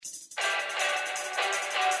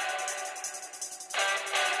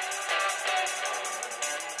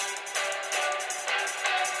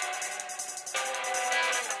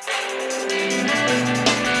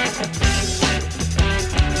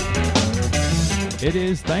It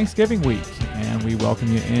is Thanksgiving week, and we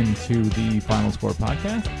welcome you into the Final Score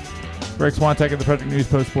podcast. Greg Swatek of the Frederick News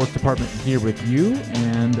Post Sports Department here with you,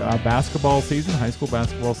 and basketball season, high school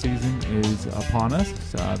basketball season is upon us.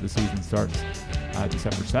 The season starts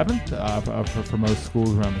December 7th for most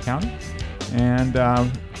schools around the county, and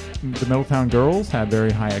the Middletown girls had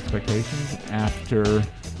very high expectations after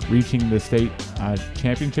reaching the state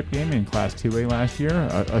championship game in Class 2A last year,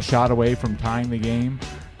 a shot away from tying the game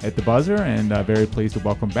at the buzzer, and very pleased to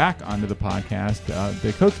welcome back onto the podcast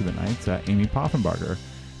the coach of the Knights, Amy Poffenbarger.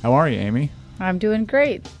 How are you, Amy? I'm doing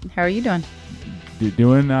great. How are you doing?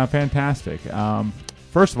 Doing fantastic.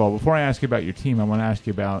 First of all, before I ask you about your team, I want to ask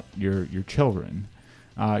you about your children.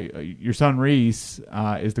 Your son Reese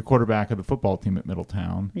is the quarterback of the football team at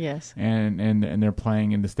Middletown. Yes. And they're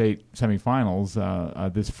playing in the state semifinals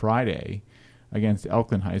this Friday against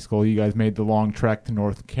Elkland High School. You guys made the long trek to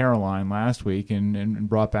North Carolina last week and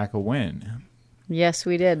brought back a win. Yes,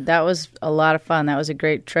 we did. That was a lot of fun. That was a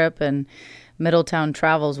great trip, and Middletown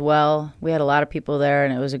travels well. We had a lot of people there,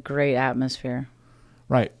 and it was a great atmosphere.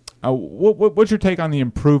 Right. What's your take on the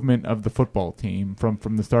improvement of the football team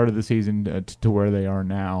from the start of the season to where they are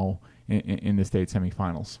now in the state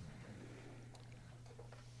semifinals?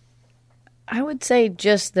 I would say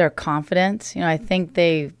just their confidence. I think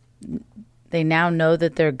they now know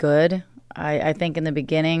that they're good. I think in the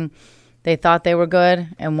beginning they thought they were good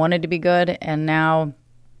and wanted to be good, and now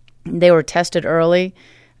they were tested early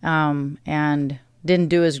and didn't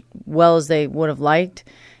do as well as they would have liked.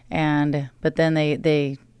 But then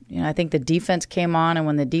they I think the defense came on, and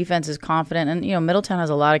when the defense is confident, and Middletown has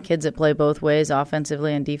a lot of kids that play both ways,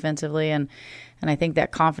 offensively and defensively, and I think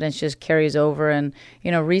that confidence just carries over. And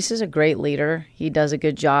Reese is a great leader. He does a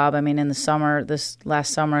good job. I mean, in the summer, this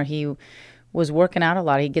last summer, he was working out a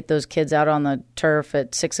lot. He'd get those kids out on the turf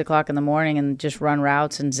at 6 o'clock in the morning and just run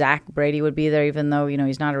routes. And Zach Brady would be there, even though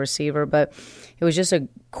he's not a receiver. But it was just a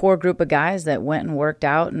core group of guys that went and worked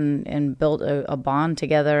out and built a bond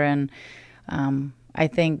together. And I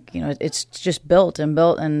think it's just built,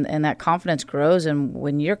 and that confidence grows. And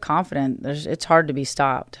when you're confident, it's hard to be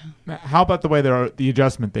stopped. How about the way the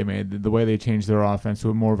adjustment they made, the way they changed their offense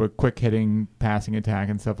to more of a quick hitting passing attack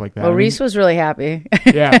and stuff like that? Well, Reese was really happy.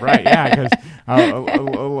 Yeah, right. Yeah, because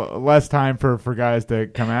less time for guys to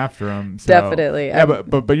come after him. So. Definitely. Yeah,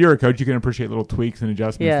 but you're a coach. You can appreciate little tweaks and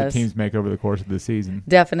adjustments yes. that teams make over the course of the season.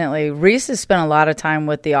 Definitely. Reese has spent a lot of time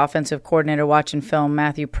with the offensive coordinator watching film,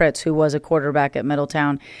 Matthew Pritz, who was a quarterback at Middletown.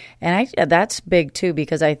 And that's big, too,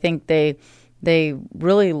 because I think they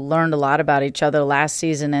really learned a lot about each other last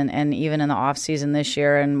season and even in the off season this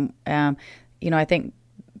year. And, I think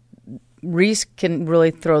Reese can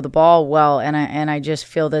really throw the ball well, and I just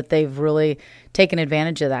feel that they've really taken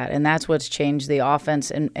advantage of that, and that's what's changed the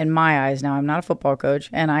offense in my eyes. Now, I'm not a football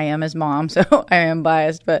coach, and I am his mom, so I am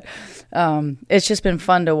biased, but it's just been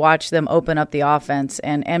fun to watch them open up the offense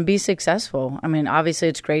and be successful. I mean, obviously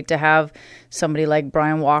it's great to have somebody like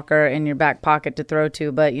Brian Walker in your back pocket to throw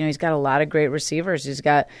to, but, he's got a lot of great receivers. He's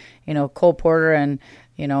got, Cole Porter and,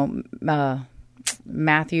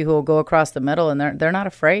 Matthew, who will go across the middle, and they're not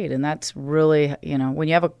afraid. And that's really, when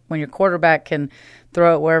your quarterback can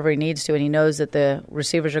throw it wherever he needs to, and he knows that the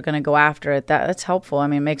receivers are going to go after it, that's helpful. I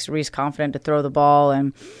mean, it makes Reese confident to throw the ball,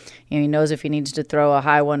 and he knows if he needs to throw a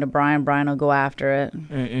high one to Brian will go after it.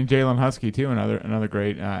 And Jalen Husky too, another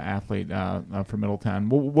great athlete from Middletown.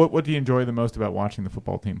 What do you enjoy the most about watching the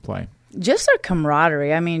football team play? Just their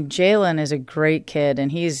camaraderie. I mean, Jalen is a great kid,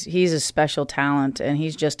 and he's a special talent, and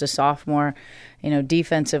he's just a sophomore.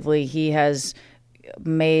 Defensively, he has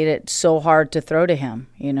made it so hard to throw to him.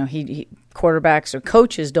 He quarterbacks or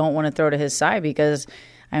coaches don't want to throw to his side because,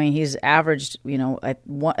 he's averaged,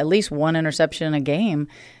 at least one interception a game.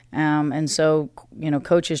 And so,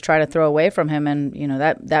 coaches try to throw away from him, and,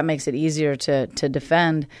 that makes it easier to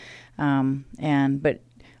defend. But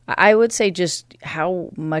I would say just how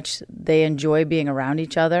much they enjoy being around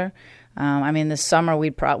each other. This summer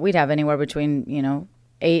we'd have anywhere between,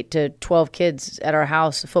 8 to 12 kids at our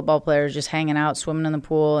house, football players, just hanging out, swimming in the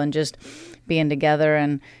pool, and just being together.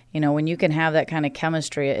 And when you can have that kind of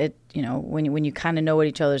chemistry, when you kind of know what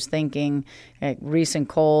each other's thinking, like Reese and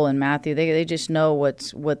Cole and Matthew, they just know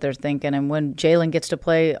what they're thinking. And when Jalen gets to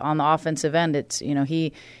play on the offensive end, it's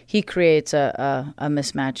he creates a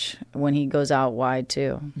mismatch when he goes out wide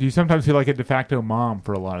too. Do you sometimes feel like a de facto mom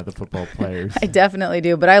for a lot of the football players? I definitely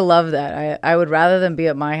do, but I love that. I would rather than be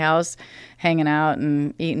at my house hanging out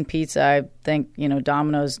and eating pizza. I think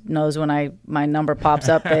Domino's knows when my number pops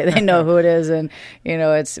up, they know who it is, and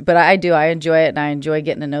but I enjoy it, and I enjoy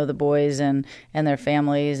getting to know the boys and their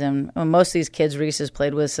families. And most of these kids Reese has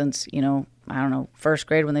played with since I don't know, first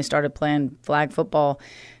grade when they started playing flag football.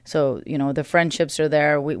 So, the friendships are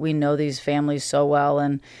there. We know these families so well,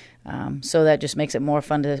 and so that just makes it more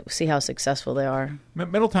fun to see how successful they are.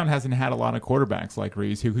 Middletown hasn't had a lot of quarterbacks like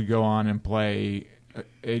Reese who could go on and play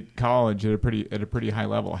at college at a pretty high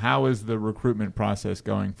level. How is the recruitment process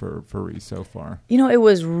going for Reese so far? It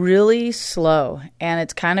was really slow, and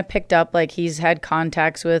it's kind of picked up. Like, he's had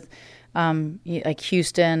contacts with like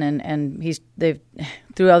Houston, and they've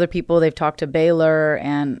through other people they've talked to Baylor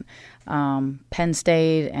and Penn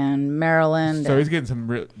State and Maryland. So he's getting some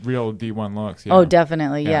real D1 looks. Yeah. Oh,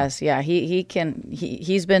 definitely, yes, yeah.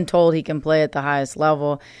 He's been told he can play at the highest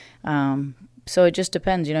level. So it just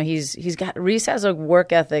depends. Reese has a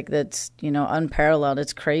work ethic that's unparalleled.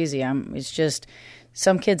 It's crazy. It's just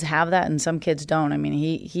some kids have that and some kids don't. I mean,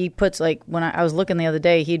 he puts, like, when I was looking the other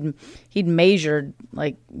day, he'd measured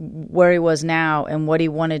like where he was now and what he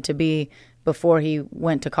wanted to be before he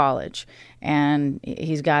went to college, and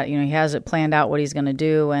he's got he has it planned out what he's going to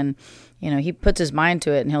do, and he puts his mind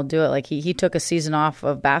to it and he'll do it. Like he took a season off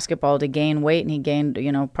of basketball to gain weight, and he gained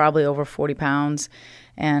probably over 40 pounds.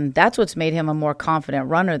 And that's what's made him a more confident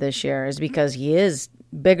runner this year, is because he is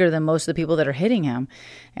bigger than most of the people that are hitting him.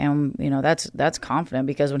 And, that's confident,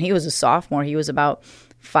 because when he was a sophomore, he was about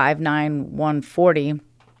 5'9", 140.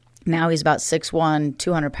 Now he's about 6'1",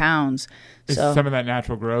 200 pounds. Is some of that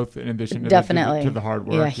natural growth in addition to definitely to the hard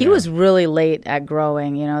work? Yeah, he was really late at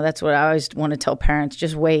growing. That's what I always want to tell parents.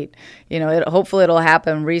 Just wait. Hopefully it'll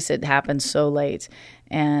happen. Reese, it happened so late.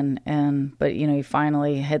 But he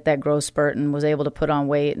finally hit that growth spurt and was able to put on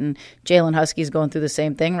weight. And Jalen Husky's going through the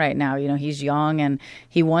same thing right now. He's young and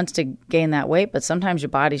he wants to gain that weight, but sometimes your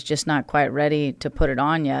body's just not quite ready to put it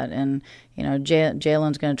on yet. And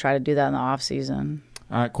Jalen's going to try to do that in the off season.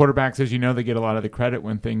 Quarterbacks, as you know, they get a lot of the credit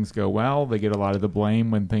when things go well. They get a lot of the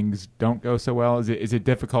blame when things don't go so well. Is it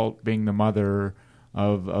difficult being the mother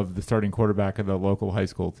of the starting quarterback of the local high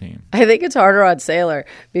school team? I think it's harder on Saylor,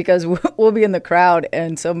 because we'll be in the crowd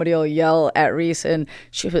and somebody will yell at Reese, and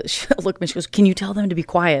she'll look at me, she goes, "Can you tell them to be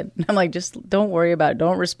quiet?" And I'm like, just don't worry about it.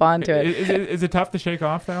 Don't respond to it. Is it tough to shake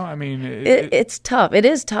off, though? I mean, it's tough. It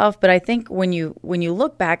is tough, but I think when you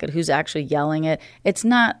look back at who's actually yelling it, it's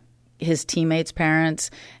not his teammates' parents,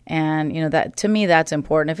 and that, to me, that's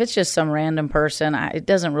important. If it's just some random person, it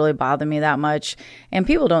doesn't really bother me that much. And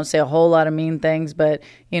people don't say a whole lot of mean things, but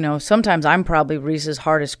sometimes I'm probably Reese's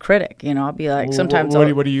hardest critic. I'll be like, sometimes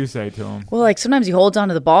what do you say to him? Well, like, sometimes he holds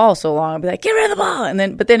onto the ball so long, I'll be like, "Get rid of the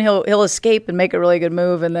ball," but then he'll escape and make a really good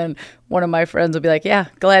move, and then one of my friends will be like, "Yeah,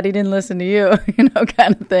 glad he didn't listen to you,"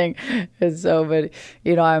 kind of thing. And so, but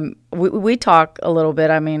we talk a little bit.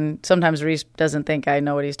 I mean, sometimes Reese doesn't think I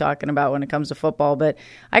know what he's talking about when it comes to football, but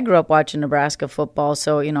I grew up watching Nebraska football,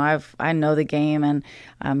 so I know the game, and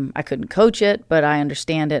I couldn't coach it, but I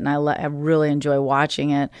understand it, and I really enjoy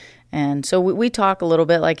watching it. And so we talk a little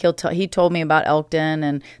bit. Like, he told me about Elkton,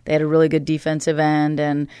 and they had a really good defensive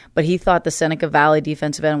end, but he thought the Seneca Valley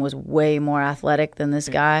defensive end was way more athletic than this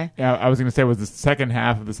guy. Yeah, I was going to say, was the second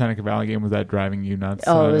half of the Seneca Valley game, was that driving you nuts?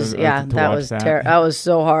 Oh, it was, that was terrible. That was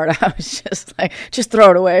so hard. I was just like, just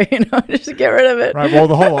throw it away, just get rid of it. Right. Well,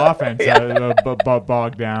 the whole offense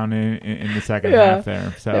bogged down in the second half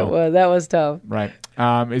there. So that was tough. Right.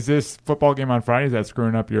 Is this football game on Friday, is that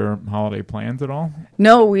screwing up your holiday plans at all?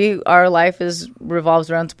 No, our life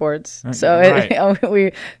revolves around sports. So right.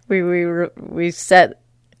 we set.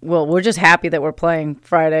 Well, we're just happy that we're playing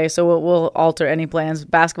Friday, so we'll alter any plans.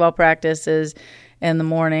 Basketball practice is in the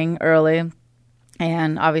morning early,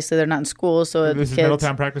 and obviously they're not in school, so this is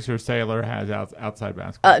Middletown practice, or Saylor has outside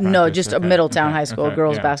basketball practice? No, just a Middletown high school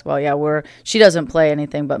girls basketball. Yeah, she doesn't play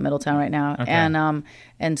anything but Middletown right now,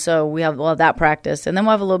 and so we'll have that practice, and then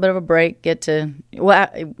we'll have a little bit of a break.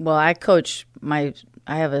 I coach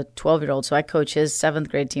I have a 12-year-old, so I coach his 7th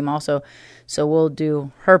grade team also. So we'll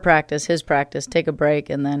do her practice, his practice, take a break,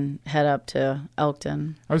 and then head up to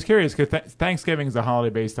Elkton. I was curious because Thanksgiving is a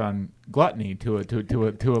holiday based on gluttony to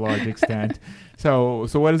a large extent. So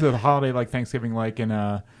what is a holiday like Thanksgiving like in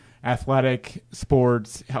a athletic,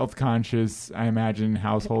 sports, health conscious, I imagine,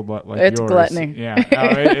 household like it's yours? It's gluttony. Yeah.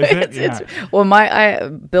 Is it? Well,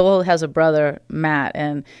 Bill has a brother, Matt,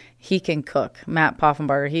 and he can cook. Matt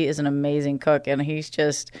Poffenbarger, he is an amazing cook, and he's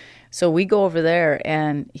just. So we go over there,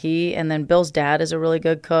 and then Bill's dad is a really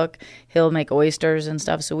good cook. He'll make oysters and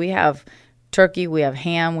stuff. So we have turkey, we have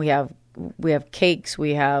ham, we have cakes,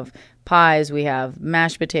 we have pies, we have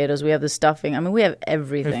mashed potatoes, we have the stuffing. I mean, we have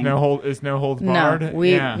everything. It's no holds barred.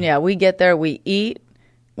 No, we get there, we eat.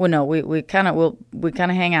 Well, no, we kind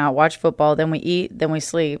of hang out, watch football, then we eat, then we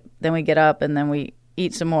sleep, then we get up, and then we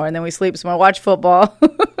eat some more, and then we sleep some more, watch football.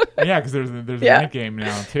 Yeah, because there's a night game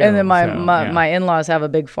now too. And then my in-laws have a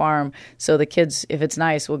big farm, so the kids, if it's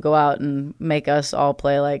nice, will go out and make us all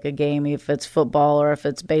play like a game, if it's football or if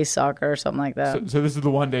it's base soccer or something like that. So this is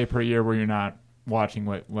the one day per year where you're not watching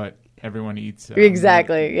what everyone eats.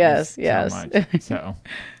 Exactly. Yes. So much. So,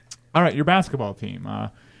 all right, your basketball team.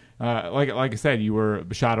 Like I said, you were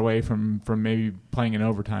a shot away from maybe playing in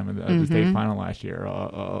overtime of the state final last year.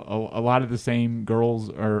 A lot of the same girls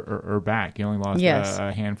are back. You only lost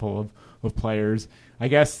a handful of players. I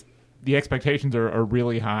guess the expectations are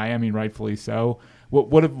really high. I mean, rightfully so.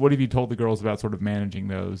 What have you told the girls about sort of managing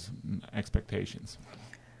those expectations?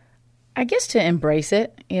 I guess to embrace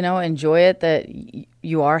it, enjoy it, that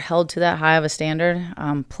you are held to that high of a standard,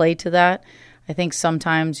 play to that. I think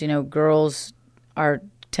sometimes, girls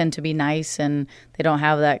tend to be nice and they don't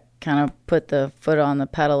have that kind of put the foot on the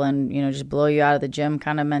pedal and, just blow you out of the gym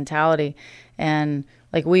kind of mentality. And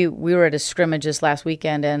like we were at a scrimmage this last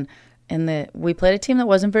weekend and we played a team that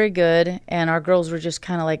wasn't very good and our girls were just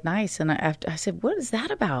kind of like nice. And I said, what is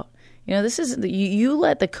that about? This is you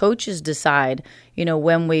let the coaches decide,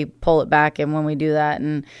 when we pull it back and when we do that.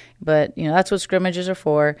 But that's what scrimmages are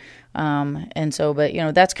for. But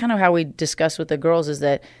that's kind of how we discuss with the girls is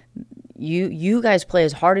that you guys play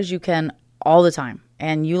as hard as you can all the time.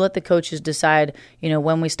 And you let the coaches decide,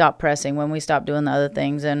 when we stop pressing, when we stop doing the other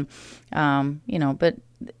things. And, but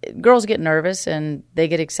girls get nervous and they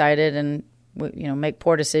get excited and, make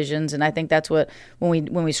poor decisions. And I think that's what,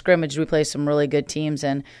 when we scrimmaged, we played some really good teams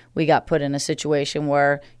and we got put in a situation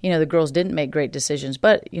where, the girls didn't make great decisions,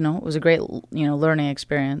 but, it was a great, learning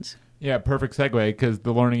experience. Yeah, perfect segue, because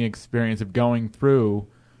the learning experience of going through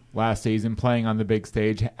last season, playing on the big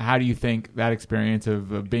stage, how do you think that experience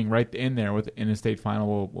of being right in there in a state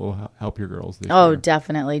final will help your girls this year? Oh,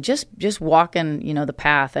 definitely. Just walking, the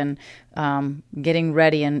path and getting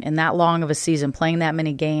ready in that long of a season, playing that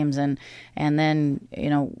many games and then,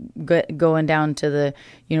 going down to the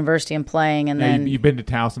university and playing. And then you've been to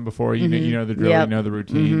Towson before, you know the drill, you know the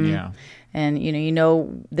routine. Yeah. And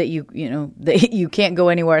that you can't go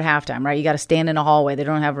anywhere at halftime, right? You got to stand in a hallway. They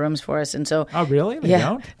don't have rooms for us, and so. Oh, really? They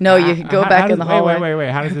don't? No, you go back in the hallway. Wait.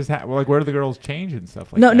 How does this happen? Well, where do the girls change and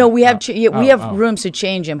stuff like that? No, we have we have rooms to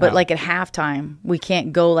change in, but like at halftime, we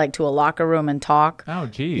can't go like to a locker room and talk. Oh,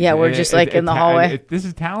 geez. Yeah, we're just in the hallway. This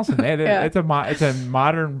is Towson. It's a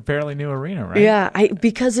modern, fairly new arena, right? Yeah,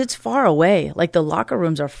 because it's far away. Like the locker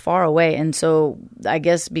rooms are far away, and so I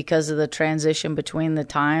guess because of the transition between the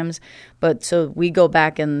times. But so we go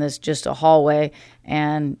back in this just a hallway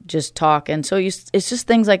and just talk. And so it's just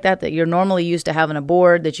things like that you're normally used to having a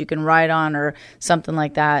board that you can write on or something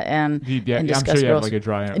like that. And discuss I'm sure you girls. Have like a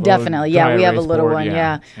dry. Definitely. Dry we have a little board, one.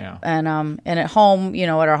 Yeah. And at home, at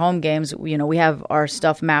our home games, we have our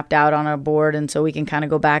stuff mapped out on our board. And so we can kind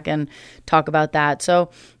of go back and talk about that.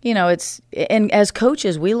 So, and as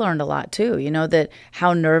coaches, we learned a lot too, that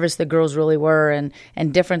how nervous the girls really were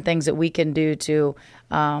and different things that we can do to,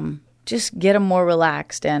 just get them more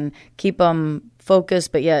relaxed and keep them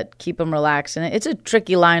focused, but yet keep them relaxed. And it's a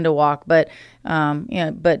tricky line to walk, but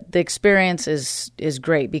but the experience is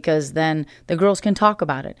great because then the girls can talk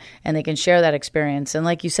about it and they can share that experience. And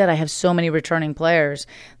like you said, I have so many returning players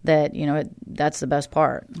that that's the best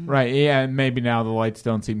part. Right. Yeah. And maybe now the lights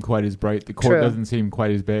don't seem quite as bright. The court doesn't seem quite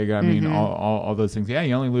as big. I mean, all those things. Yeah.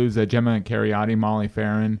 You only lose Gemma Cariotti, Molly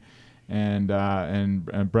Farron. And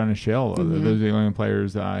Brenna Schill. Those are the only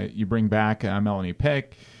players. You bring back Melanie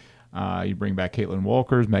Pick. You bring back Caitlin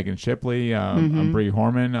Wolkers, Megan Shipley, Bree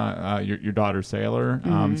Horman, your daughter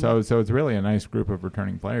Saylor. So it's really a nice group of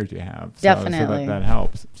returning players you have. Definitely. So that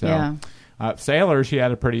helps. So, yeah. Saylor, she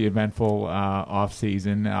had a pretty eventful off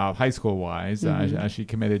season, high school wise. She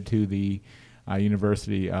committed to the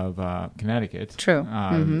University of Connecticut. True.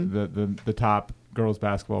 The top girls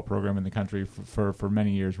basketball program in the country for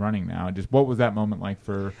many years running now. Just what was that moment like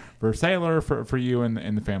for Saylor, for you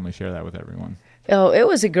and the family? Share that with everyone. Oh, it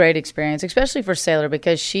was a great experience, especially for Saylor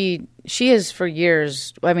because she is for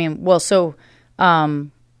years. I mean,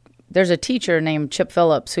 there's a teacher named Chip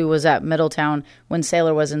Phillips who was at Middletown when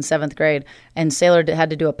Saylor was in 7th grade, and Saylor had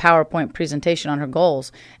to do a PowerPoint presentation on her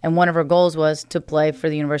goals, and one of her goals was to play for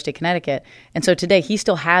the University of Connecticut. And so today he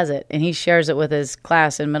still has it, and he shares it with his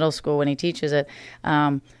class in middle school when he teaches it.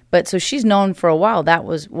 But so she's known for a while. That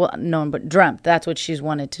was dreamt. That's what she's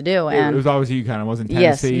wanted to do. And it was always UConn. It wasn't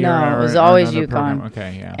Tennessee. Yes, no, it was always UConn. Program.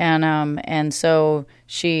 Okay, yeah. And so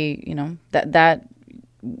she, that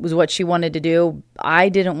was what she wanted to do. I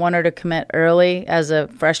didn't want her to commit early as a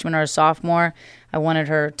freshman or a sophomore. I wanted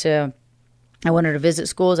her to visit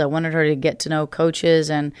schools. I wanted her to get to know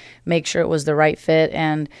coaches and make sure it was the right fit.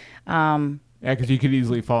 And Yeah, because you could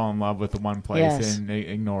easily fall in love with the one place Yes. and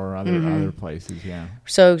ignore other places. Yeah.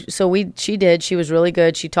 So she did. She was really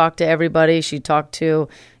good. She talked to everybody. She talked to,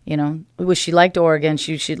 she liked Oregon.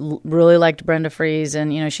 She really liked Brenda Fries,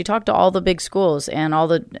 and she talked to all the big schools and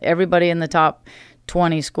everybody in the top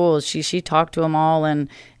 20 schools. She talked to them all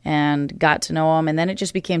and got to know them. And then it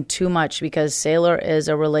just became too much because Saylor is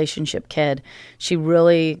a relationship kid. She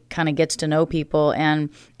really kind of gets to know people. And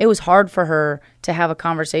it was hard for her to have a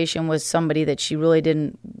conversation with somebody that she really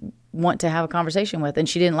didn't want to have a conversation with. And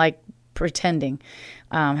she didn't like pretending,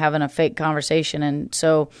 having a fake conversation. And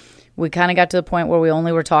so we kind of got to the point where we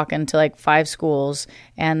only were talking to like 5 schools.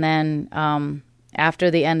 And then,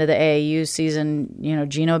 after the end of the AAU season,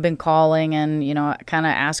 Gino had been calling and, kind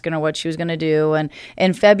of asking her what she was going to do. And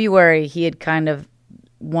in February, he had kind of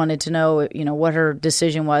wanted to know, what her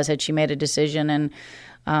decision was. Had she made a decision? And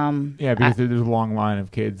because there's a long line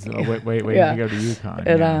of kids waiting to go to UConn.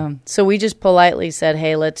 And, so we just politely said,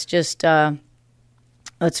 hey, let's just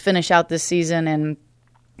let's finish out this season and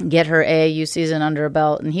get her AAU season under a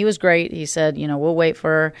belt. And he was great. He said, we'll wait for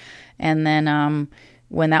her. And then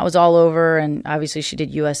when that was all over, and obviously she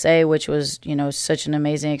did USA, which was, such an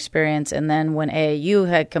amazing experience. And then when AAU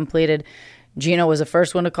had completed, Gino was the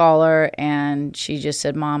first one to call her, and she just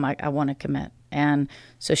said, Mom, I want to commit. And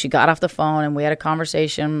so she got off the phone, and we had a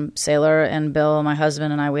conversation. Saylor and Bill, my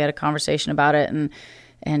husband, and I, we had a conversation about it,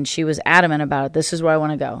 and she was adamant about it. This is where I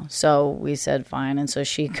want to go. So we said, fine. And so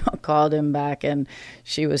she called him back, and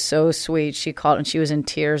she was so sweet. She called, and she was in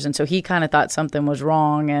tears. And so he kind of thought something was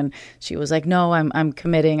wrong. And she was like, no, I'm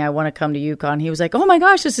committing. I want to come to UConn. He was like, oh my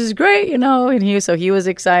gosh, this is great, And he was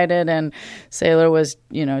excited. And Saylor was,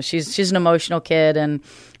 she's an emotional kid. And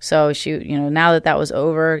so she, now that was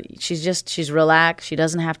over, she's relaxed. She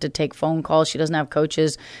doesn't have to take phone calls. She doesn't have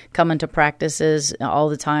coaches coming to practices all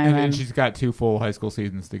the time. And she's got 2 full high school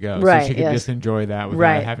seasons to go. Right, so she can just enjoy that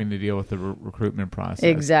without having to deal with the recruitment process.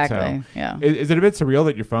 Exactly. So, yeah. Is it a bit surreal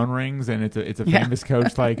that your phone rings and it's a famous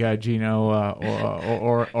coach like Gino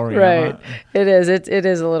or Right. It is. It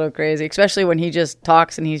is a little crazy, especially when he just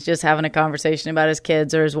talks and he's just having a conversation about his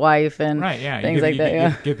kids or his wife and things like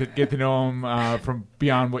that. Get to know him from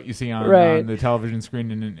beyond what you see on the television screen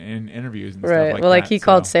in interviews and stuff like that. Well, like he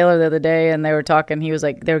called Saylor the other day and they were talking. He was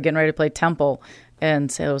like, they were getting ready to play Temple. And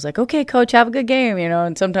Saylor was like, okay, coach, have a good game,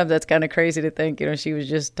 And sometimes that's kind of crazy to think, she was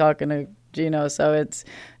just talking to Gino. So it's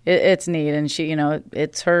neat. And she,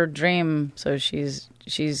 it's her dream. So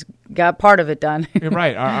she's got part of it done.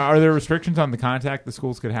 Right. Are there restrictions on the contact the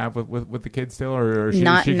schools could have with the kids still? Or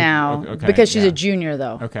not now. Okay, because she's a junior,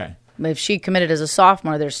 though. Okay. If she committed as a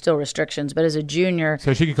sophomore, there's still restrictions. But as a junior...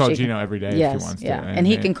 So she can call Gino every day if she wants to. Yeah, and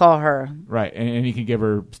he can call her. Right, and he can give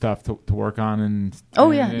her stuff to work on and...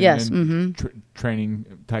 training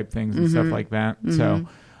type things and stuff like that. So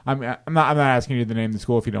I'm not asking you to name the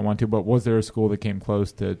school if you don't want to, but was there a school that came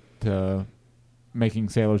close to making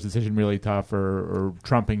Saylor's decision really tough or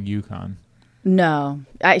trumping UConn? No,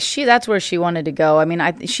 that's where she wanted to go. I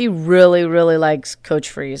mean, she really, really likes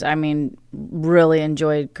Coach Fries. I mean, really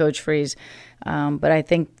enjoyed Coach Fries. But I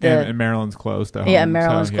think and Maryland's close to home. Yeah,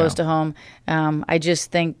 Maryland's close to home. I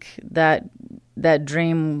just think that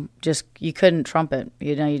dream you couldn't trump it.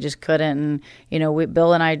 You just couldn't. And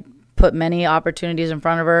Bill and I put many opportunities in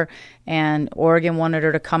front of her, and Oregon wanted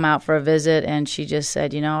her to come out for a visit, and she just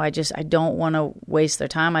said, I don't want to waste their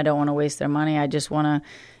time. I don't want to waste their money. I just want to.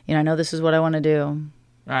 I know this is what I want to do.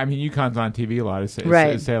 I mean, UConn's on TV a lot. Is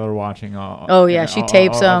Saylor watching all? Oh yeah, she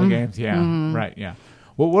tapes all them. The games. Yeah, right. Yeah.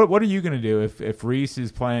 Well, what are you going to do if Reese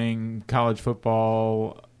is playing college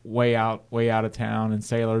football way out of town and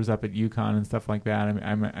Saylor's up at UConn and stuff like that?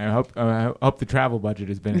 I hope the travel budget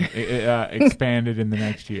has been expanded in the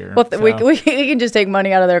next year. Well, we can just take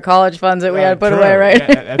money out of their college funds that we had put away, right?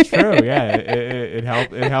 Yeah, that's true. Yeah, it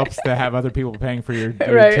helps to have other people paying for your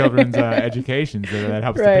children's education, so that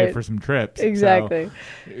helps to pay for some trips. Exactly.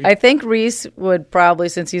 So, I think Reese would probably,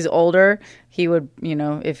 since he's older, he would,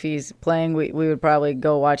 if he's playing, we would probably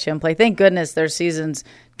go watch him play. Thank goodness their seasons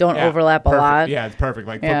don't overlap a lot. Yeah, it's perfect.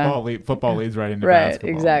 Like football leads right into basketball.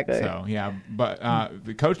 Right, exactly. So yeah,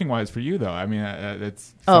 but coaching wise for you though, I mean,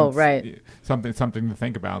 it's something to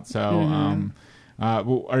think about. So,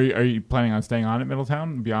 are you planning on staying on at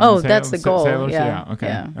Middletown beyond? That's the goal. Sailors? Yeah. Okay.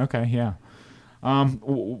 Yeah. Okay. Yeah.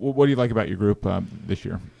 What do you like about your group this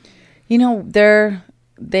year?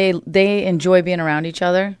 They enjoy being around each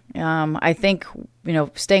other. I think,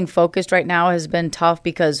 staying focused right now has been tough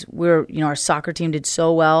because our soccer team did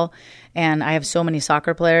so well, and I have so many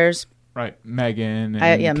soccer players. Right, Megan.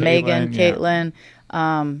 Caitlin.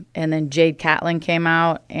 And then Jade Catlin came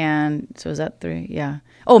out, and so was that 3? Yeah.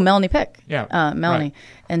 Oh, Melanie Pick. Yeah. Melanie. Right.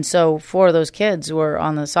 And so 4 of those kids were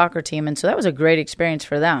on the soccer team, and so that was a great experience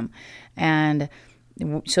for them. And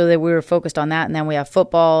so that we were focused on that, and then we have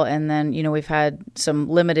football, and then we've had some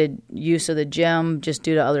limited use of the gym just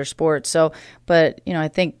due to other sports. So, but I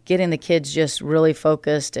think getting the kids just really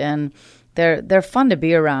focused, and they're fun to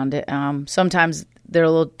be around. Sometimes they're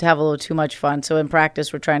have a little too much fun. So in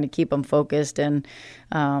practice, we're trying to keep them focused and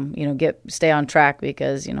stay on track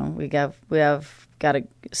because we have got a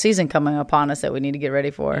season coming upon us that we need to get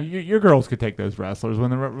ready for. Your girls could take those wrestlers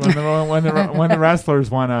when the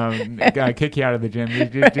wrestlers want to kick you out of the gym.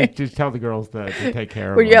 Just tell the girls to take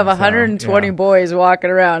care of them. When you have 120 boys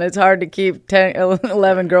walking around, it's hard to keep 10,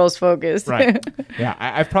 11 girls focused. Right. Yeah,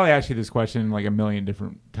 I've probably asked you this question like a million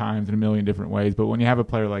different times in a million different ways, but when you have a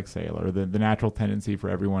player like Saylor, the natural tendency for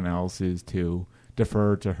everyone else is to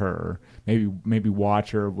defer to her, maybe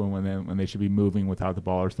watch her when they should be moving without the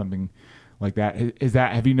ball or something like that.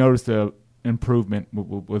 Have you noticed a improvement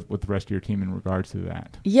with the rest of your team in regards to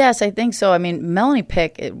that? Yes, I think so. I mean, Melanie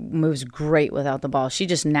Pick moves great without the ball. She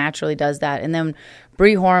just naturally does that. And then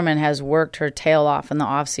Bree Horman has worked her tail off in the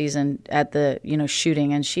off season at the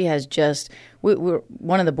shooting, and she has just.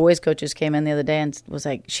 One of the boys' coaches came in the other day and was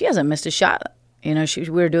like, she hasn't missed a shot. We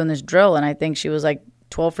were doing this drill, and I think she was like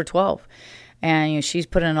 12 for 12. And she's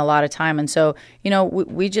put in a lot of time, and so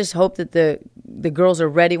we just hope that the girls are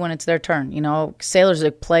ready when it's their turn. Saylor's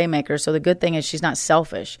a playmaker, so the good thing is she's not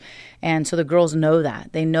selfish, and so the girls know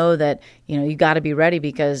that. They know that you got to be ready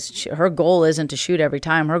because her goal isn't to shoot every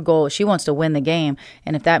time. Her goal, she wants to win the game,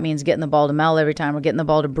 and if that means getting the ball to Mel every time or getting the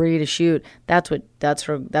ball to Bree to shoot, that's what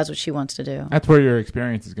she wants to do. That's where your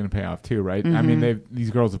experience is going to pay off too, right? Mm-hmm. I mean,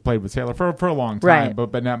 these girls have played with Saylor for a long time,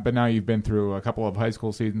 right. but now you've been through a couple of high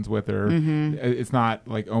school seasons with her. Mm-hmm. It's not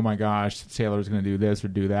like, oh my gosh, Saylor's going to do this or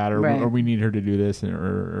do that, or we need her to do this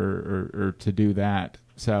or to do that.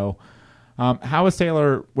 So, how is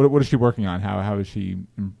Saylor? What is she working on? How is she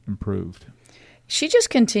improved? She just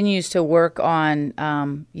continues to work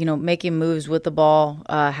on, making moves with the ball,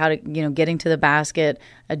 how to, getting to the basket,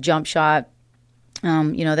 a jump shot.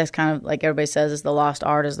 That's kind of like everybody says is the lost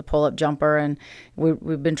art is the pull-up jumper, and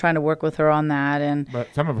we've been trying to work with her on that.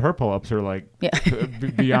 But some of her pull-ups are like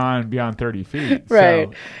beyond 30 feet. Right.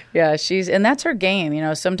 So. Yeah, and that's her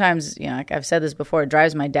game. Sometimes, like I've said this before, it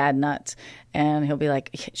drives my dad nuts. And he'll be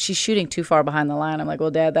like, she's shooting too far behind the line. I'm like,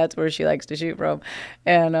 well, Dad, that's where she likes to shoot from.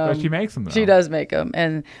 And but she makes them, though. She does make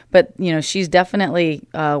them. But she's definitely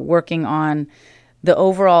working on the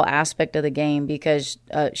overall aspect of the game because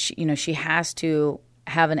she has to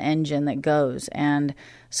have an engine that goes, and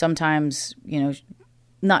sometimes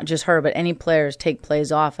not just her but any players take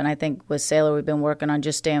plays off, and I think with Saylor we've been working on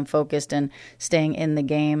just staying focused and staying in the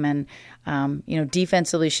game, and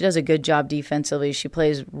defensively she does a good job defensively. She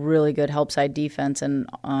plays really good help side defense and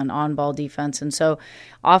on ball defense, and so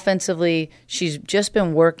offensively she's just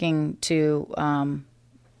been working to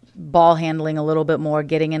ball handling a little bit more,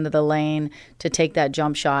 getting into the lane to take that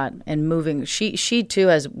jump shot and moving. She too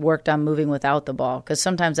has worked on moving without the ball because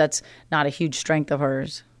sometimes that's not a huge strength of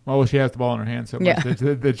hers. Well, she has the ball in her hand so much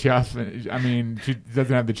that she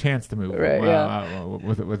doesn't have the chance to move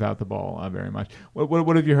without the ball very much.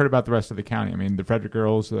 What have you heard about the rest of the county? I mean, the Frederick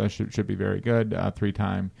girls should be very good,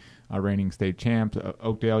 3-time reigning state champs.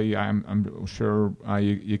 Oakdale, I'm sure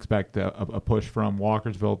you expect a push from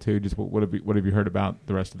Walkersville too. Just what have you heard about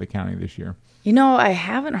the rest of the county this year? I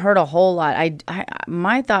haven't heard a whole lot. I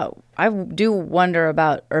do wonder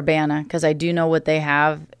about Urbana because I do know what they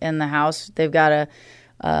have in the house. They've got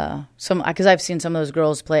because I've seen some of those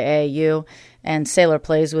girls play AAU, and Saylor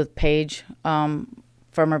plays with Paige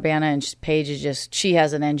from Urbana, and Paige she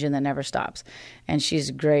has an engine that never stops, and she's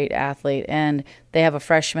a great athlete. And they have a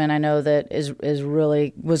freshman I know that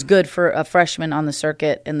was good for a freshman on the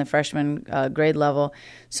circuit in the freshman grade level.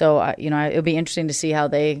 So it'll be interesting to see how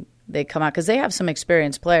they come out because they have some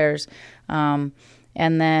experienced players. And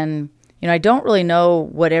then I don't really know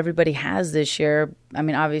what everybody has this year. I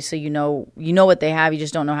mean, obviously you know what they have. You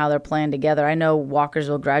just don't know how they're playing together. I know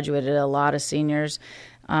Walkersville graduated a lot of seniors,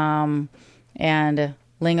 and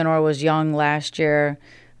Linganore was young last year.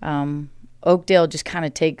 Oakdale just kind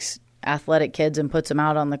of takes athletic kids and puts them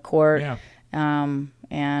out on the court. Yeah.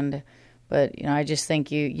 But I just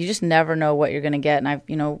think you just never know what you're going to get.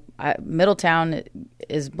 And Middletown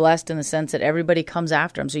is blessed in the sense that everybody comes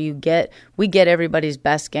after them. So we get everybody's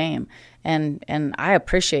best game, and I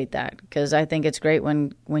appreciate that because I think it's great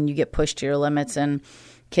when you get pushed to your limits, and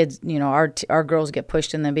kids, our girls get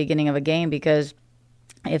pushed in the beginning of a game because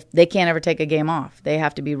if they can't ever take a game off, they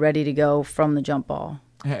have to be ready to go from the jump ball.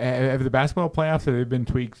 Have the basketball playoffs, have they been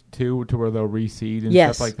tweaked too, to where they'll reseed and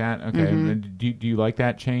Yes. stuff like that? Okay. Mm-hmm. And do you like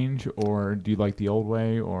that change, or do you like the old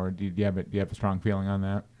way, or do you have a strong feeling on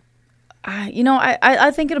that?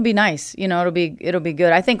 I think it'll be nice. It'll be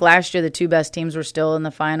good. I think last year the two best teams were still in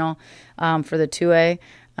the final for the 2A.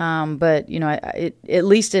 But at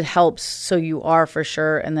least it helps. So you are for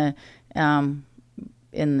sure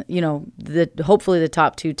hopefully the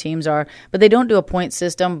top two teams are, but they don't do a point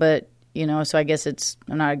system. But so I guess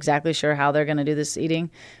I'm not exactly sure how they're going to do the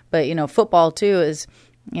seeding. But football too is,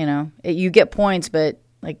 you get points, but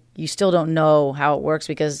like you still don't know how it works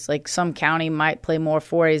because like some county might play more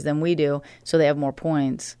 4As than we do, so they have more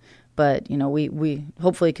points. But we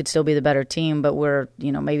hopefully could still be the better team, but we're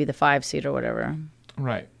maybe the 5 seed or whatever.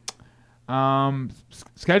 Right.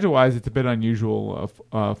 Schedule-wise, it's a bit unusual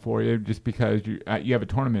for you, just because you have a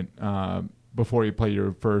tournament before you play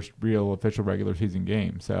your first real official regular season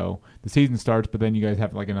game. So the season starts, but then you guys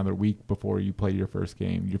have like another week before you play your first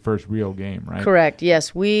game, your first real game, right? Correct.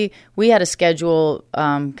 Yes, we had a schedule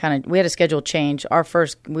we had a schedule change.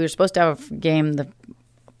 We were supposed to have a game the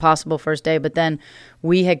possible first day, but then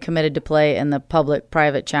we had committed to play in the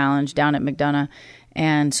public-private challenge down at McDonough,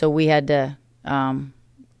 and so we had to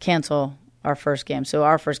cancel our first game. So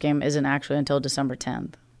our first game isn't actually until December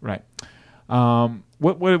 10th. Right.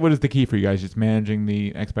 What is the key for you guys? Just managing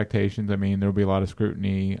the expectations. I mean, there'll be a lot of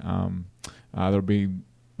scrutiny. There'll be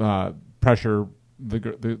pressure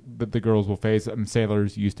the girls will face.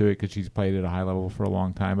 Saylor's used to it because she's played at a high level for a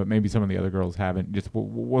long time, but maybe some of the other girls haven't. Just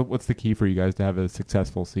what's the key for you guys to have a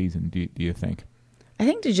successful season, do you think? I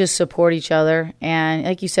think to just support each other. And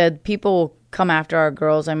like you said, people will come after our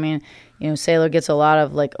girls. I mean, Saylor gets a lot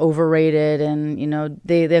of like overrated and,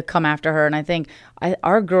 they'll come after her. And I think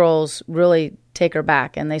our girls really take her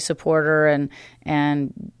back and they support her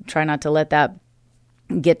and try not to let that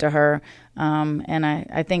get to her. And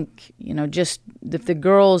I think, just if the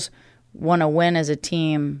girls want to win as a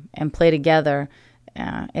team and play together,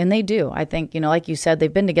 and they do. I think, like you said,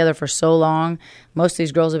 they've been together for so long. Most of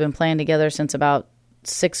these girls have been playing together since about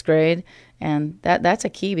 6th grade, and that's a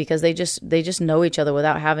key because they just know each other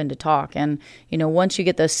without having to talk. And once you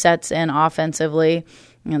get those sets in offensively,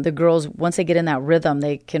 the girls, once they get in that rhythm,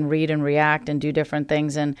 they can read and react and do different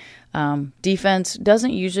things. And defense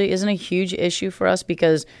isn't a huge issue for us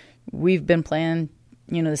because we've been playing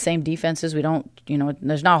the same defenses. We don't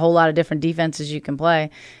there's not a whole lot of different defenses you can play,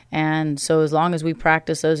 and so as long as we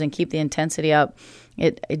practice those and keep the intensity up,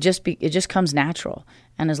 it just comes natural.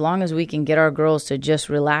 And as long as we can get our girls to just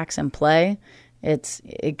relax and play,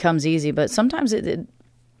 it comes easy. But sometimes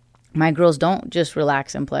my girls don't just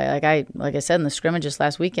relax and play. Like I said in the scrimmages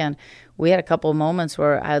last weekend, we had a couple of moments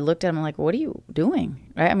where I looked at them like, "What are you doing?"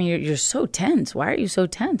 Right? I mean, you're so tense. Why are you so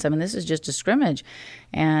tense? I mean, this is just a scrimmage.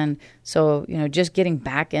 And so, just getting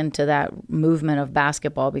back into that movement of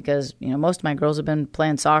basketball because most of my girls have been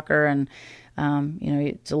playing soccer, and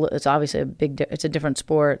it's obviously it's a different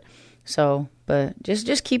sport. So, but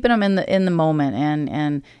just keeping them in the moment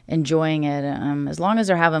and enjoying it. As long as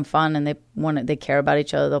they're having fun and they care about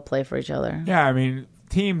each other, they'll play for each other. Yeah, I mean,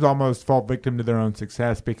 teams almost fall victim to their own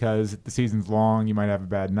success because the season's long. You might have a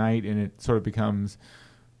bad night, and it sort of becomes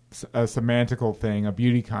a semantical thing, a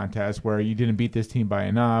beauty contest where you didn't beat this team by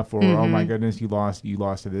enough, or oh my goodness, you lost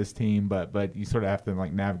to this team. But you sort of have to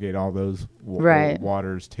like navigate all those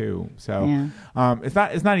waters too. So it's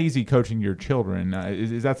not easy coaching your children.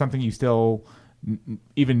 Is that something you still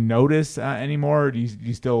even notice anymore? Or do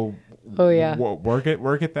you still work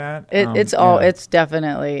at that? It's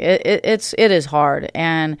definitely it is hard,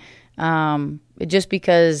 and just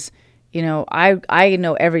because I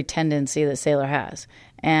know every tendency that Saylor has.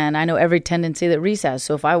 And I know every tendency that Reese has.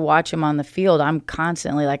 So if I watch him on the field, I'm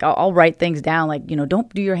constantly like, I'll write things down like,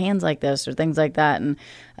 don't do your hands like this or things like that. And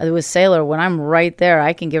with Saylor, when I'm right there,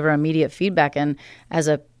 I can give her immediate feedback. And as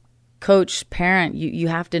a coach, parent, you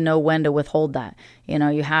have to know when to withhold that.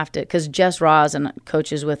 You have to, because Jess Ross and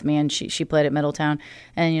coaches with me, and she played at Middletown.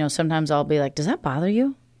 And, sometimes I'll be like, does that bother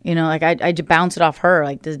you? I bounce it off her.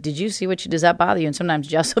 Like, did you see does that bother you? And sometimes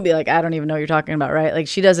Jess will be like, I don't even know what you're talking about, right? Like,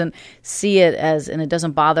 she doesn't see it and it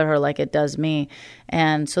doesn't bother her like it does me.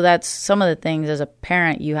 And so that's some of the things as a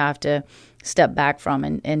parent you have to step back from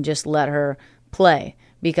and just let her play.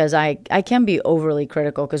 Because I can be overly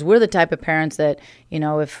critical because we're the type of parents that,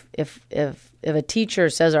 if a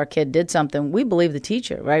teacher says our kid did something, we believe the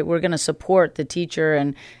teacher, right? We're going to support the teacher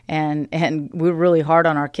and we're really hard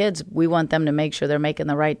on our kids. We want them to make sure they're making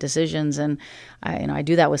the right decisions. And I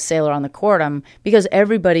do that with Saylor on the court because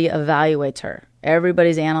everybody evaluates her.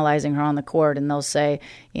 Everybody's analyzing her on the court, and they'll say,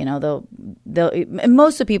 and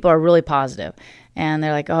most of the people are really positive. and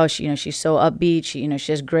they're like, oh, she's so upbeat. She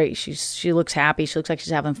has great. She looks happy. She looks like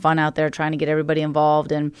she's having fun out there, trying to get everybody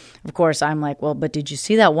involved. And of course, I'm like, well, but did you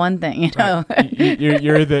see that one thing? You know, right.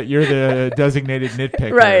 you're the designated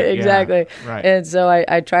nitpicker, right? Exactly. Yeah, right. And so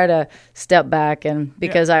I try to step back, and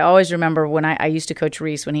because I always remember when I used to coach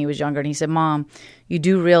Reese when he was younger, and he said, "Mom, you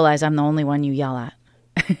do realize I'm the only one you yell at."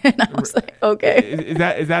 And I was like, okay. Is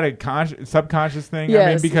that a subconscious thing?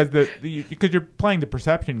 Yes. I mean, because you're playing the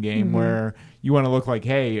perception game where you want to look like,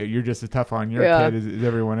 hey, you're just as tough on your kid as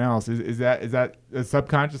everyone else. Is that a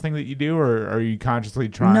subconscious thing that you do, or are you consciously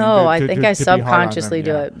trying? No, I think I subconsciously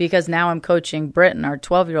do it because now I'm coaching Britton, our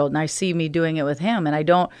 12-year-old, and I see me doing it with him, and I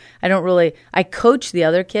don't really. I coach the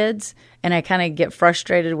other kids, and I kind of get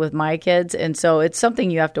frustrated with my kids, and so it's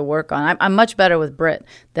something you have to work on. I'm much better with Britt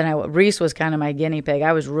than Reese was kind of my guinea pig.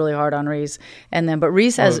 I was really hard on Reese, but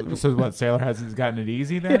Reese has. So what? Saylor has gotten it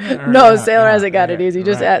easy then? No, Saylor hasn't got it easy.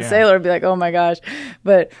 Just at Saylor would be like, oh my gosh,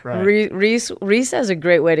 but Reese has a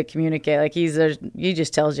great way to communicate. Like he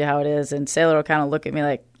just tells you how it is, and Saylor will kind of look at me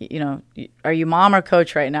like, are you mom or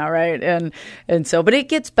coach right now, right? And so, but it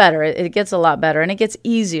gets better. It gets a lot better, and it gets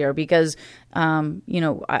easier because.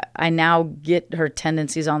 I now get her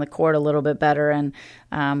tendencies on the court a little bit better and,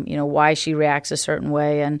 why she reacts a certain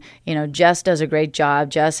way. And, Jess does a great job.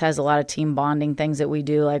 Jess has a lot of team bonding things that we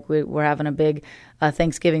do. Like we're having a big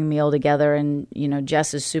Thanksgiving meal together. And,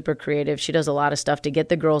 Jess is super creative. She does a lot of stuff to get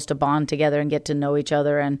the girls to bond together and get to know each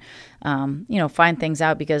other and, find things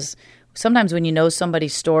out because sometimes when you know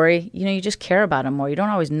somebody's story, you just care about them more. You don't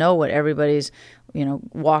always know what everybody's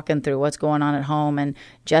walking through, what's going on at home. And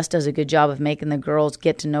Jess does a good job of making the girls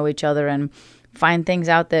get to know each other and find things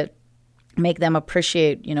out that make them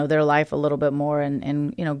appreciate, their life a little bit more.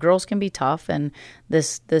 And girls can be tough, and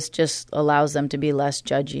this just allows them to be less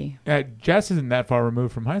judgy. Jess isn't that far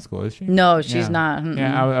removed from high school, is she? No, she's not. Mm-mm.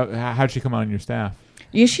 Yeah. How'd she come on your staff?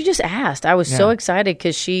 She just asked. I was so excited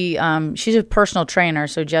because she's a personal trainer.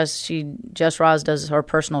 So Jess Roz does her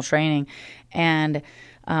personal training, and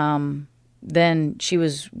then she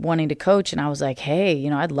was wanting to coach, and I was like, hey,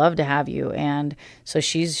 I'd love to have you. And so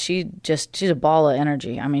she's a ball of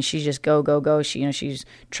energy. I mean, she's just go. She's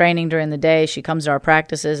training during the day. She comes to our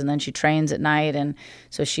practices, and then she trains at night. And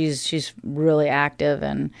so she's really active,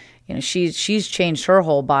 and she's changed her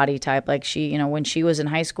whole body type. Like when she was in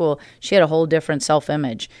high school, she had a whole different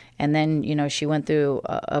self-image. And then, she went through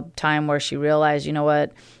a time where she realized,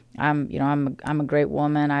 what, I'm a great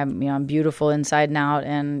woman. I'm beautiful inside and out.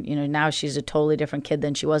 And, now she's a totally different kid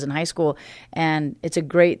than she was in high school. And it's a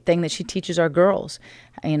great thing that she teaches our girls,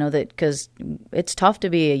 that because it's tough to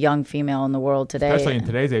be a young female in the world today. Especially in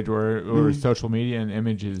today's age where social media and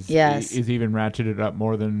images is even ratcheted up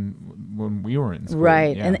more than when we were in school.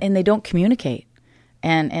 Right. Yeah. And they don't communicate.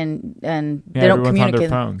 And they don't communicate. On their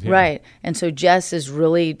phones, right. And so Jess has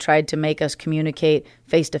really tried to make us communicate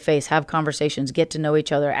face to face, have conversations, get to know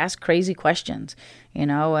each other, ask crazy questions, and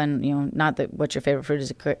not that what's your favorite fruit is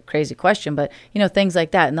a crazy question, but things like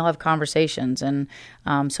that. And they'll have conversations. And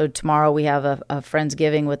so tomorrow we have a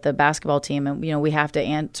Friendsgiving with the basketball team, and we have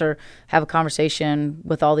to have a conversation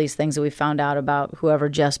with all these things that we found out about whoever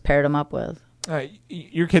Jess paired them up with.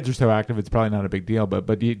 Your kids are so active; it's probably not a big deal.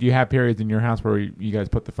 But do you have periods in your house where you guys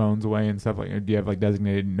put the phones away and stuff like? Do you have like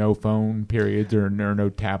designated no phone periods or no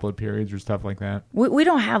tablet periods or stuff like that? We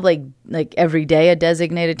don't have like every day a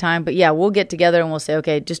designated time, but yeah, we'll get together and we'll say,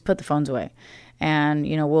 okay, just put the phones away. And,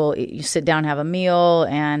 we'll sit down, have a meal,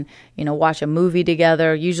 and, watch a movie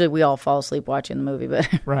together. Usually we all fall asleep watching the movie, but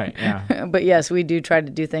right, yeah. But yes, we do try to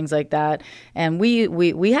do things like that. And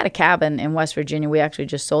we had a cabin in West Virginia. We actually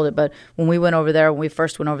just sold it, but when we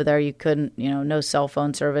first went over there, you couldn't, no cell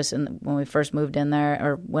phone service. And when we first moved in there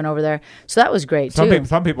or went over there, so that was great too.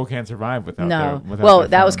 Some people can't survive without. No, without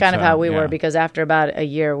that was kind of how we were, because after about a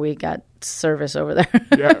year, we got service over there.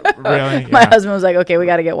 Yeah, really. My husband was like, "Okay, we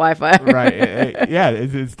got to get Wi-Fi." Right.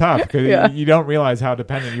 It's tough because you don't realize how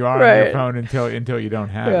dependent you are on your phone until you don't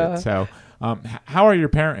have it. So, how are your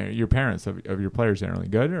parents of your players generally?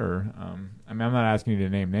 Good, or I'm not asking you to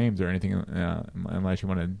name names or anything unless you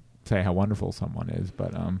want to say how wonderful someone is.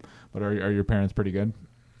 But are your parents pretty good?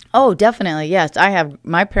 Oh, definitely. Yes,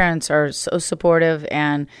 my parents are so supportive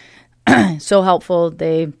and so helpful.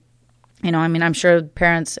 They. I'm sure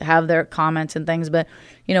parents have their comments and things, but,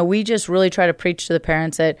 we just really try to preach to the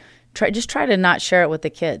parents that try to not share it with the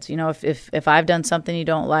kids. If I've done something you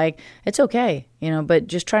don't like, it's okay, but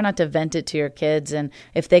just try not to vent it to your kids. And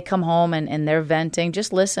if they come home and they're venting,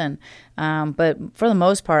 just listen. But for the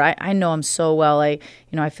most part, I know them so well. I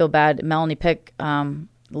feel bad. Melanie Pick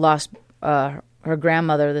lost her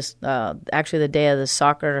grandmother actually the day of the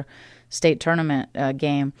soccer state tournament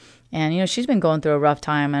game. And, she's been going through a rough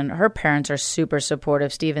time, and her parents are super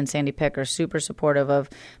supportive. Steve and Sandy Pick are super supportive of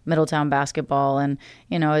Middletown basketball. And,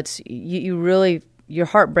 it's you really – your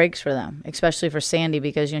heart breaks for them, especially for Sandy,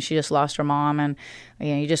 because, she just lost her mom, and,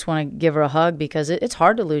 you just want to give her a hug, because it's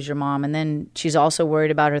hard to lose your mom. And then she's also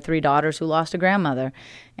worried about her 3 daughters who lost a grandmother.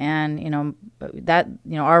 And,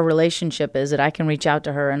 our relationship is that I can reach out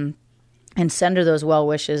to her and send her those well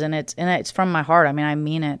wishes, and it's from my heart. I mean, I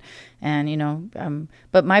mean it. And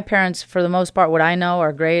but my parents, for the most part, what I know,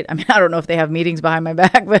 are great. I mean, I don't know if they have meetings behind my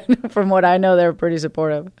back, but from what I know, they're pretty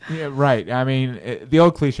supportive. Yeah, right. I mean, the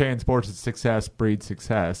old cliche in sports is success breeds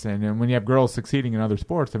success, and when you have girls succeeding in other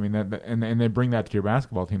sports, I mean, and they bring that to your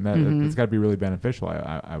basketball team, it's got to be really beneficial.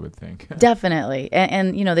 I would think. Definitely,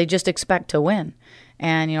 and they just expect to win.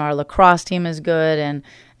 And, our lacrosse team is good,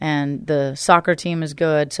 and the soccer team is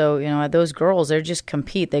good. So, those girls, they just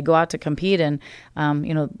compete. They go out to compete, and,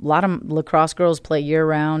 a lot of lacrosse girls play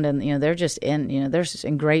year-round, and, they're just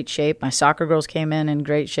in great shape. My soccer girls came in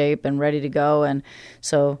great shape and ready to go. And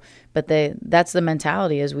so, but that's the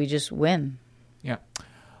mentality, is we just win. Yeah.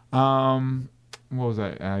 What was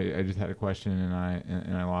I just had a question,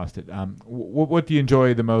 and I lost it. What do you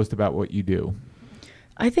enjoy the most about what you do?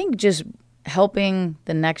 I think just helping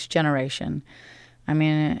the next generation. I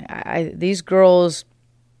mean, these girls,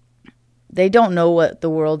 they don't know what the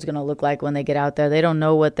world's going to look like when they get out there. They don't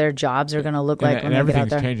know what their jobs are going to look like when they get out there. And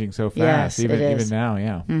everything's changing so fast, even now,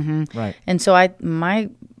 yeah. Mm-hmm. Right. And so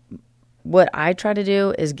what I try to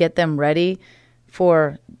do is get them ready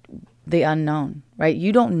for the unknown, right?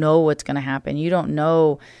 You don't know what's going to happen. You don't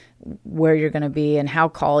know where you're going to be and how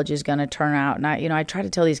college is going to turn out. And I try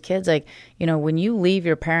to tell these kids, when you leave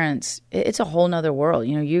your parents, it's a whole nother world.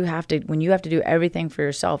 When you have to do everything for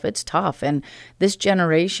yourself, it's tough. And this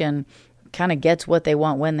generation kind of gets what they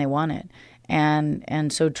want when they want it.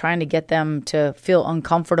 And so trying to get them to feel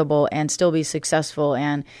uncomfortable and still be successful,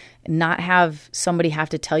 and not have somebody have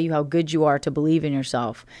to tell you how good you are to believe in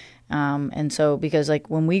yourself. And so, because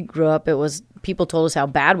when we grew up, it was people told us how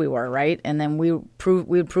bad we were, right? And then we would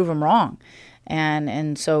prove them wrong.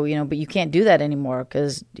 And so, but you can't do that anymore,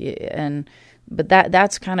 but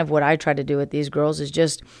that's kind of what I try to do with these girls, is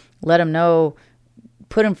just let them know,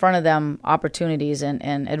 put in front of them opportunities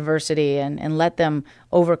and adversity, and let them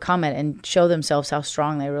overcome it and show themselves how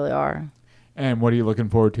strong they really are. And what are you looking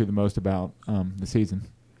forward to the most about the season?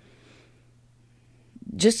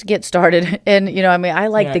 Just to get started. And, I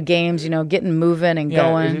like the games, getting moving and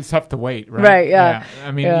going. It's tough to wait, right? Right, yeah.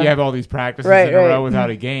 I mean, you have all these practices in a row without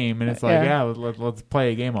a game, and it's like, let's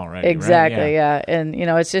play a game already. Exactly, right? yeah. And,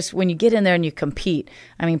 it's just when you get in there and you compete.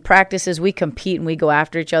 I mean, practices, we compete and we go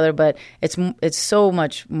after each other, but it's so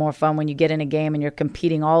much more fun when you get in a game and you're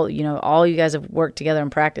competing. All you guys have worked together in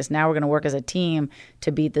practice. Now we're going to work as a team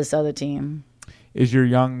to beat this other team. Is your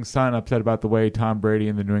young son upset about the way Tom Brady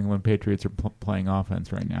and the New England Patriots are playing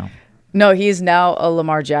offense right now? No, he's now a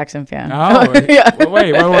Lamar Jackson fan. Oh,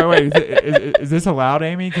 wait. Is this allowed,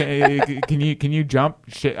 Amy? Can you jump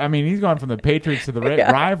shit? I mean, he's gone from the Patriots to the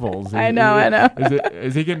rivals. I know.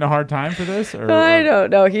 Is he getting a hard time for this? I don't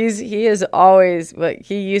know. He is always,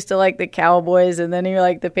 he used to like the Cowboys, and then he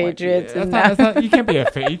liked the Patriots. You can't be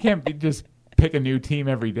you can't be just pick a new team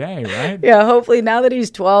every day, right? Yeah, hopefully now that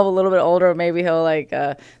he's 12, a little bit older, maybe he'll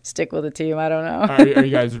stick with the team. I don't know. Are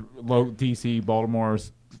you guys low DC,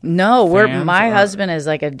 Baltimore's? No, my husband is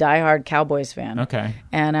like a diehard Cowboys fan. Okay.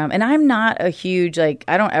 And I'm not a huge, I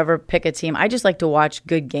don't ever pick a team. I just like to watch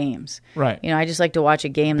good games. Right. I just like to watch a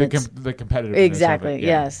game the competitiveness. Exactly. Of it,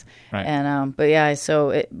 yeah. Yes. Right. And but yeah,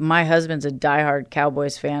 so my husband's a diehard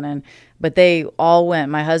Cowboys fan, but they all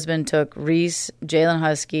went. My husband took Reese, Jalen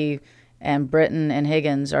Husky, and Britton and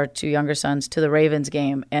Higgins, our 2 younger sons, to the Ravens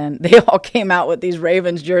game, and they all came out with these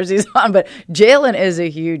Ravens jerseys on. But Jalen is a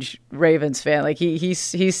huge Ravens fan; he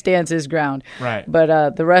stands his ground. Right.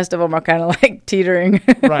 But the rest of them are kind of teetering.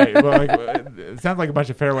 Right. Well, it sounds like a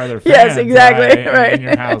bunch of fair weather fans. Yes, exactly. Right. In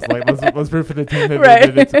your house, let's root for the team.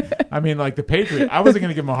 I mean, the Patriots. I wasn't going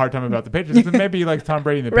to give them a hard time about the Patriots, but maybe Tom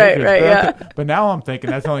Brady and the Patriots. Right. But now I'm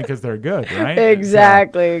thinking that's only because they're good, right?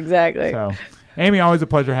 Exactly. So. Amy, always a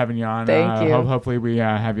pleasure having you on. Thank you. Hopefully we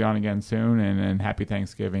have you on again soon, and happy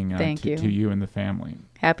Thanksgiving to you and the family.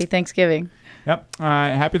 Happy Thanksgiving. Yep.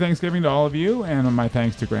 Happy Thanksgiving to all of you, and my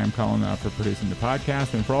thanks to Graham Cullen for producing the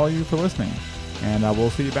podcast, and for all of you for listening. And we'll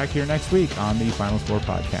see you back here next week on the Final Score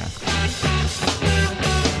Podcast.